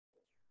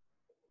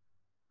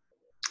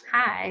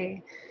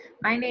Hi,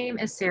 my name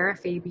is Sarah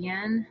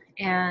Fabian,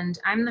 and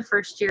I'm the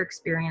first year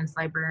experience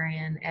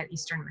librarian at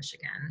Eastern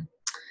Michigan.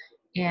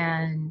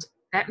 And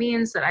that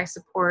means that I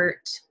support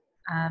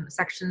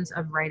sections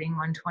of Writing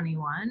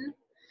 121,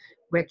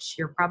 which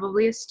you're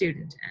probably a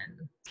student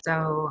in.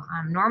 So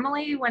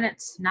normally when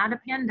it's not a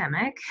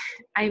pandemic,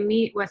 I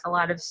meet with a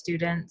lot of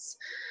students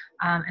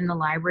in the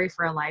library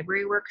for a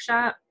library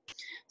workshop.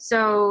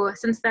 So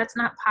since that's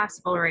not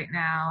possible right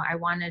now, I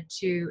wanted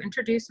to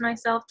introduce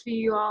myself to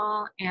you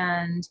all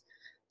and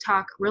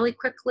talk really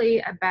quickly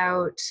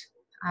about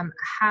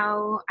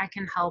how I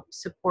can help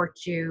support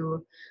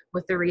you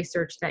with the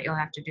research that you'll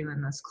have to do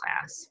in this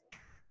class.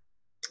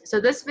 So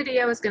this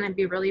video is going to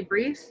be really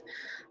brief.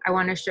 I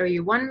want to show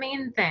you one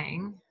main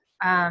thing,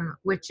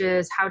 which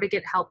is how to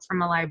get help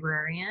from a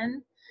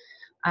librarian.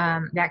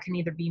 That can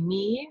either be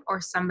me or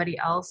somebody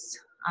else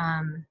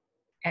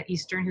at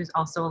Eastern who's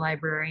also a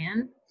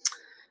librarian.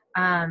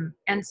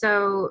 And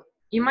so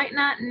you might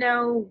not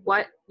know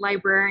what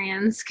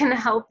librarians can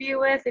help you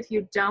with if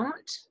you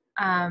don't.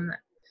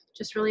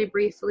 Just really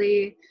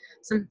briefly,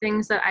 some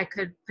things that I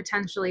could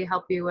potentially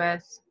help you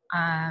with.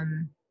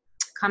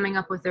 Coming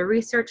up with a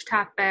research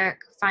topic,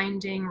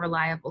 finding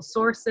reliable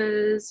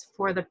sources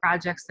for the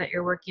projects that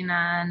you're working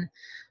on,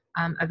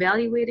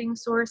 evaluating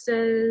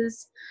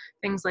sources,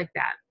 things like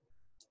that.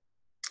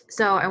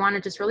 So I want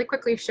to just really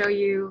quickly show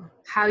you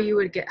how you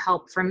would get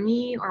help from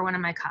me or one of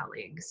my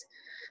colleagues.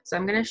 So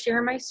I'm going to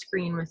share my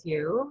screen with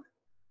you.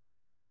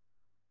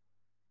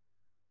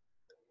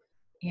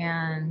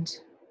 And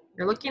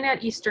you're looking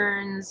at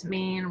Eastern's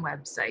main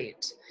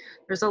website.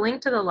 There's a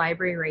link to the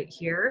library right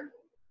here.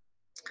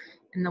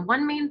 And the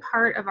one main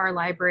part of our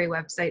library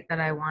website that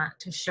I want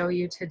to show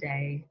you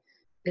today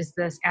is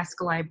this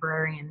Ask a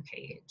Librarian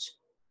page.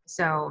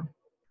 So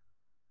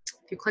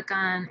if you click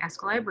on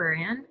Ask a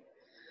Librarian,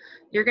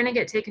 you're going to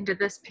get taken to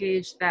this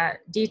page that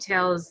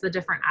details the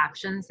different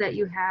options that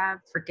you have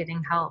for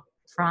getting help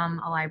from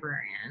a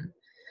librarian.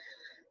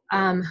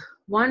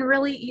 One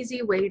really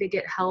easy way to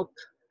get help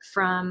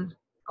from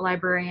a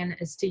librarian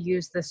is to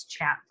use this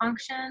chat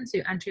function. So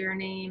you enter your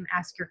name,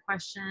 ask your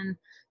question,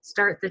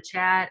 start the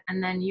chat,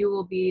 and then you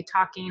will be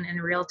talking in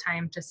real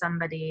time to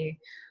somebody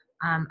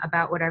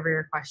about whatever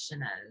your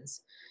question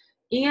is.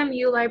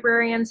 EMU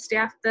librarians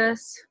staff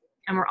this,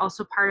 and we're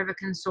also part of a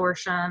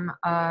consortium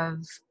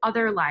of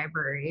other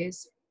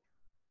libraries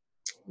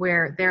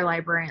where their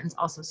librarians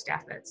also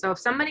staff it. So if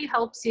somebody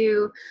helps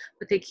you,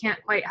 but they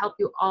can't quite help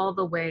you all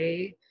the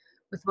way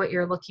with what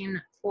you're looking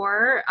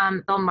for,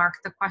 they'll mark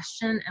the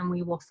question and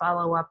we will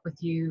follow up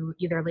with you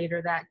either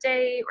later that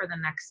day or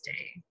the next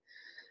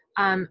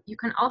day. You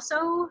can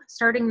also,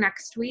 starting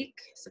next week,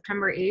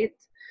 September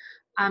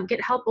 8th,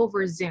 get help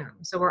over Zoom.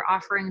 So we're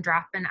offering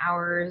drop-in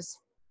hours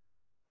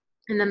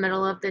in the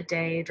middle of the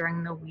day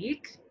during the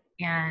week.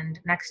 And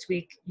next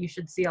week, you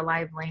should see a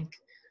live link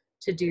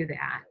to do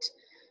that.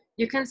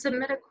 You can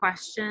submit a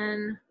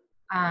question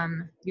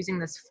using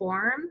this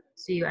form.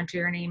 So you enter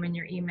your name and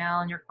your email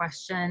and your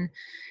question,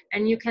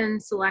 and you can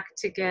select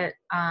to get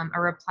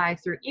a reply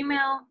through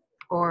email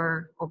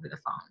or over the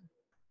phone.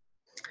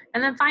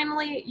 And then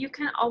finally, you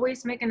can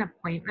always make an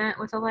appointment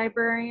with a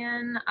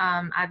librarian.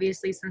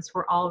 Obviously, since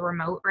we're all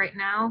remote right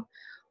now,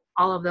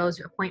 all of those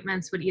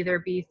appointments would either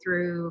be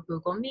through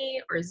Google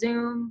Meet or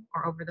Zoom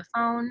or over the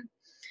phone.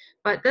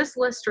 But this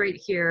list right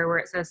here where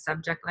it says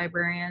subject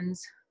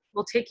librarians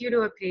will take you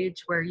to a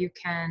page where you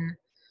can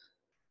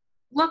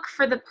look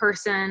for the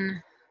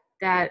person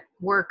that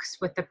works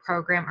with the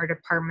program or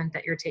department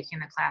that you're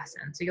taking a class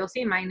in. So you'll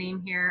see my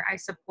name here. I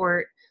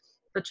support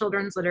the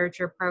children's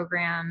literature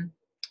program,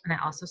 and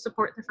I also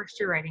support the first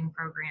year writing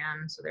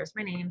program. So there's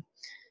my name,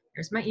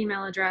 there's my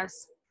email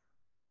address.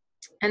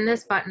 And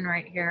this button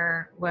right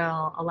here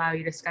will allow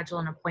you to schedule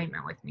an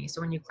appointment with me.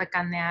 So when you click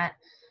on that,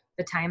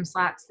 the time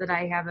slots that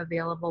I have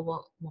available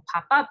will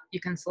pop up. You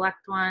can select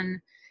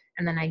one,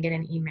 and then I get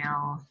an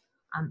email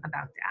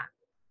about that.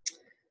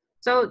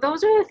 So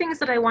those are the things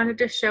that I wanted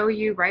to show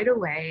you right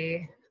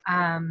away.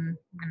 I'm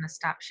going to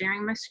stop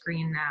sharing my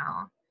screen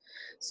now.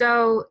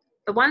 So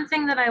the one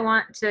thing that I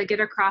want to get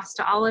across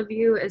to all of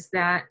you is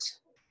that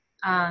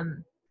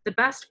the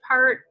best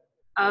part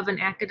of an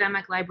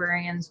academic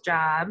librarian's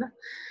job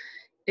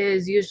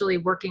is usually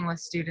working with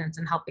students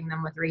and helping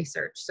them with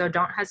research. So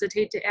don't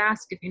hesitate to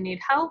ask if you need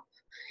help,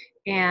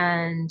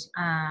 and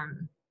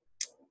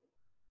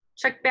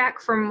check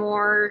back for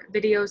more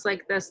videos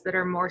like this that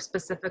are more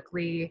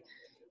specifically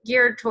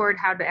geared toward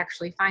how to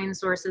actually find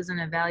sources and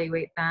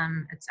evaluate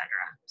them, etc.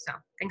 So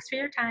thanks for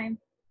your time.